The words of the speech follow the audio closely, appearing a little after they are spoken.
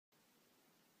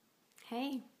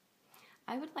Hey,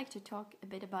 I would like to talk a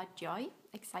bit about joy,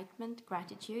 excitement,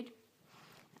 gratitude.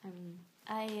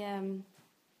 I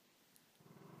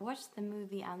watched the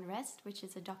movie Unrest, which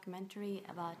is a documentary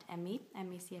about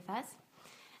ME/CFS,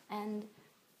 and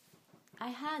I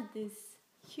had this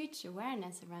huge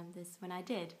awareness around this when I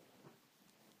did,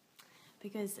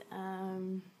 because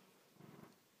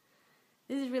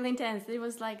this is really intense. It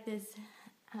was like this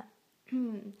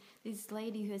this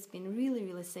lady who has been really,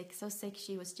 really sick, so sick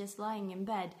she was just lying in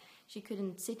bed. She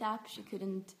couldn't sit up, she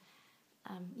couldn't,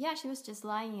 she was just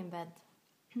lying in bed.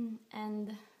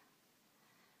 And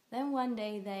then one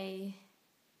day they,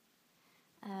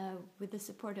 with the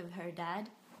support of her dad,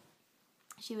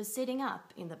 she was sitting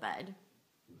up in the bed.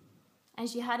 And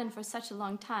she hadn't for such a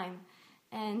long time.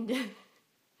 And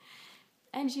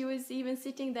and she was even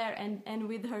sitting there and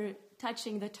with her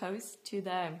touching the toes to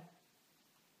the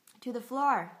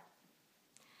floor.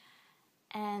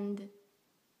 And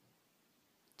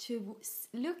to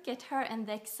look at her and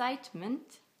the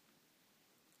excitement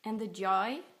and the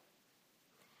joy,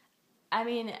 I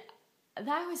mean,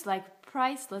 that was like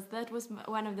priceless. That was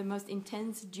one of the most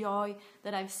intense joy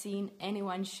that I've seen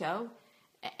anyone show.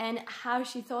 And how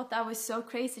she thought that was so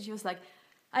crazy. She was like,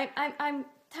 I'm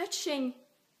touching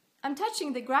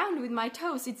the ground with my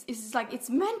toes. It's like, it's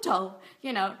mental,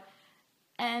 you know.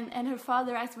 And her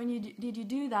father asked, did you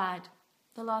do that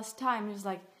the last time? It was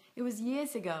like, it was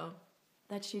years ago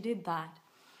that she did that.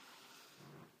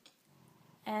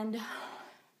 And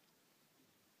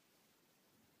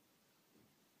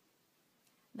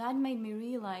that made me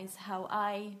realize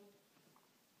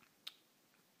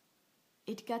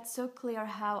it got so clear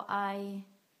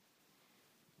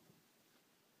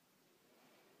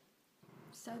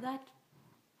so that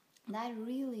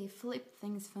really flipped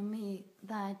things for me,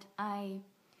 that I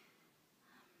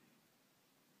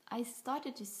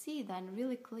started to see then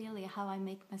really clearly how I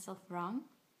make myself wrong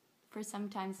for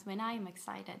sometimes when I'm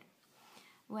excited,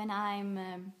 when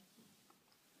I'm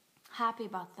happy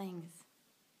about things,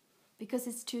 because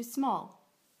it's too small.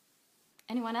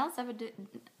 Anyone else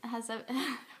has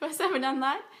ever done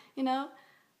that, you know?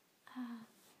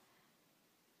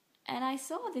 And I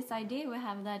saw this idea we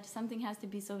have that something has to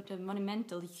be sort of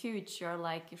monumental, huge, or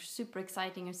like super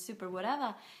exciting or super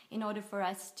whatever, in order for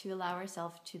us to allow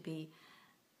ourselves to be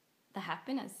the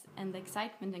happiness and the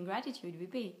excitement and gratitude we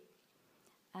be.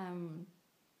 How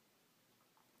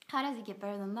does it get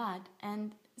better than that?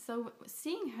 And so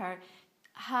seeing her,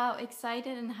 how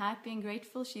excited and happy and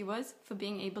grateful she was for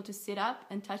being able to sit up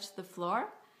and touch the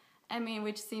floor. I mean,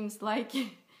 which seems like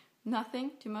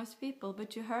nothing to most people, but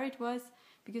to her it was,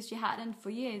 because she hadn't for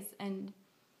years. And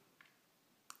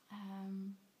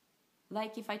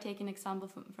like if I take an example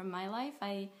from my life,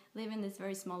 I live in this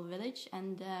very small village,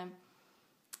 and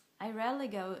I rarely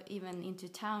go even into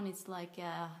town. It's like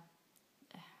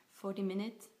 40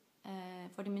 minutes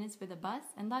with a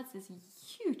bus, and that's this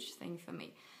huge thing for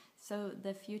me. So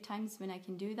the few times when I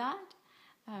can do that,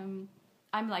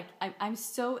 I'm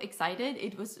so excited.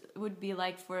 It would be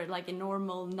like for like a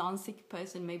normal non-sick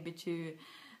person maybe to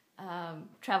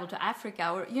travel to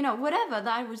Africa, or you know, whatever,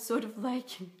 that would sort of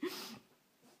like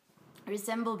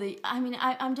resemble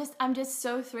I'm just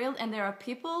so thrilled. And there are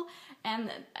people,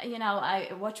 and you know,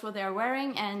 I watch what they're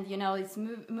wearing, and you know, it's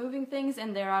moving things,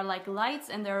 and there are like lights,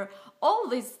 and there are all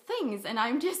these things, and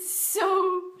I'm just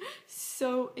so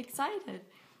excited.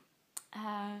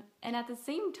 And at the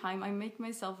same time, I make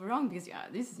myself wrong, because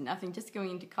this is nothing, just going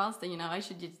into Costa, you know, I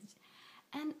should just,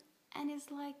 and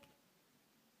it's like,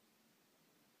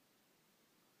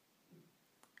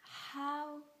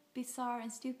 how bizarre and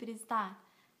stupid is that?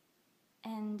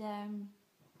 And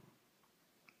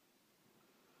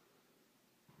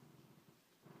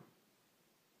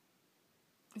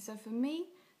so for me,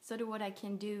 sort of what I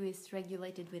can do is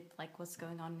regulate it with like what's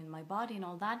going on in my body and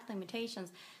all that,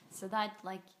 limitations, so that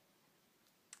like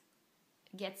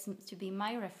gets to be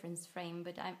my reference frame.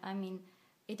 But I mean,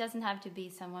 it doesn't have to be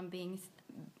someone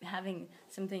having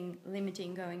something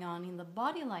limiting going on in the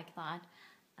body like that.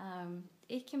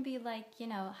 It can be like, you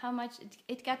know, how much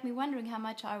it got me wondering, how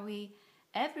much are we,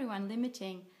 everyone,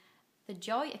 limiting the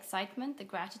joy, excitement, the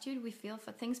gratitude we feel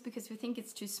for things because we think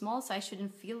it's too small, so I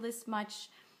shouldn't feel this much,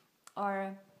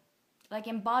 or like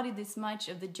embody this much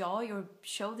of the joy, or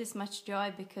show this much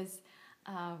joy because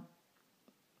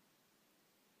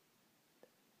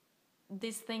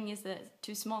this thing is a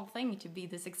too small thing to be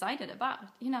this excited about,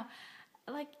 you know.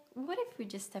 Like, what if we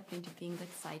just step into being the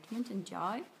excitement and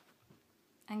joy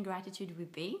and gratitude we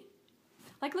be?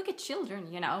 Like, look at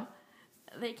children, you know.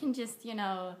 They can just, you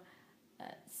know,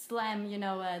 slam, you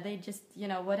know, they just, you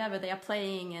know, whatever, they are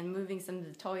playing and moving some of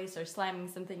the toys or slamming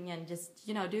something and just,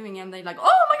 you know, doing it, and they're like,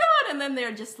 oh my god, and then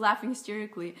they're just laughing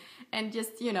hysterically and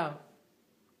just, you know,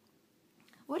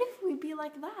 what if we be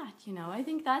like that, you know? I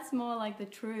think that's more like the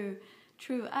true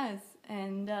us.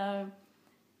 And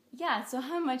yeah, so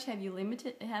how much have you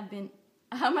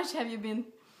been,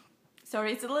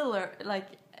 sorry, it's a little like,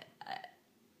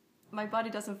 my body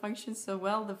doesn't function so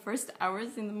well the first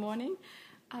hours in the morning.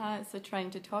 So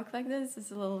trying to talk like this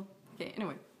is a little... Okay,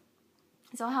 anyway.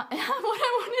 So what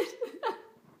I wanted...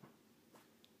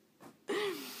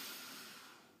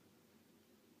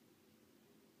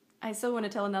 I still want to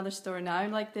tell another story now.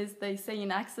 Like this, they say in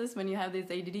Access, when you have this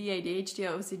ADD, ADHD,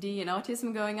 OCD, and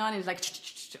autism going on, it's like...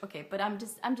 Okay, but I want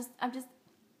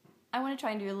to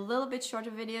try and do a little bit shorter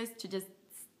videos to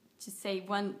say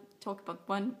talk about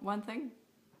one thing.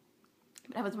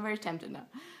 But I was very tempted now.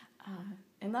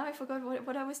 And now I forgot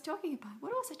what I was talking about.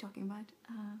 What was I talking about?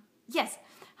 Yes.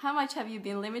 How much have you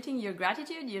been limiting your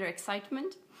gratitude, your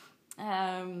excitement,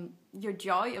 your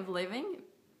joy of living?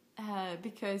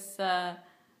 Because, yeah,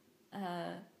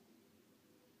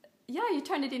 you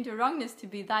turned it into wrongness to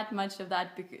be that much of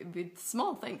that with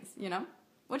small things, you know?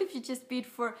 What if you just be it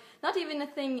for, not even a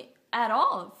thing at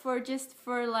all, for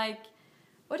like,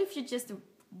 what if you just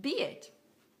be it?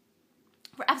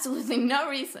 For absolutely no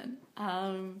reason.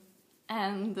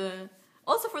 And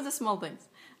also for the small things.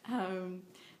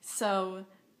 So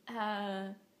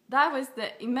that was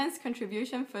the immense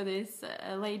contribution for this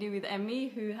lady with ME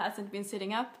who hasn't been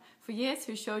sitting up for years,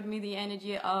 who showed me the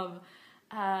energy of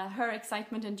her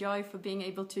excitement and joy for being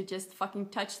able to just fucking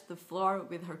touch the floor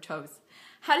with her toes.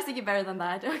 How does it get better than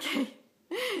that? Okay.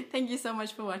 Thank you so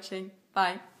much for watching.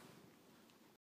 Bye.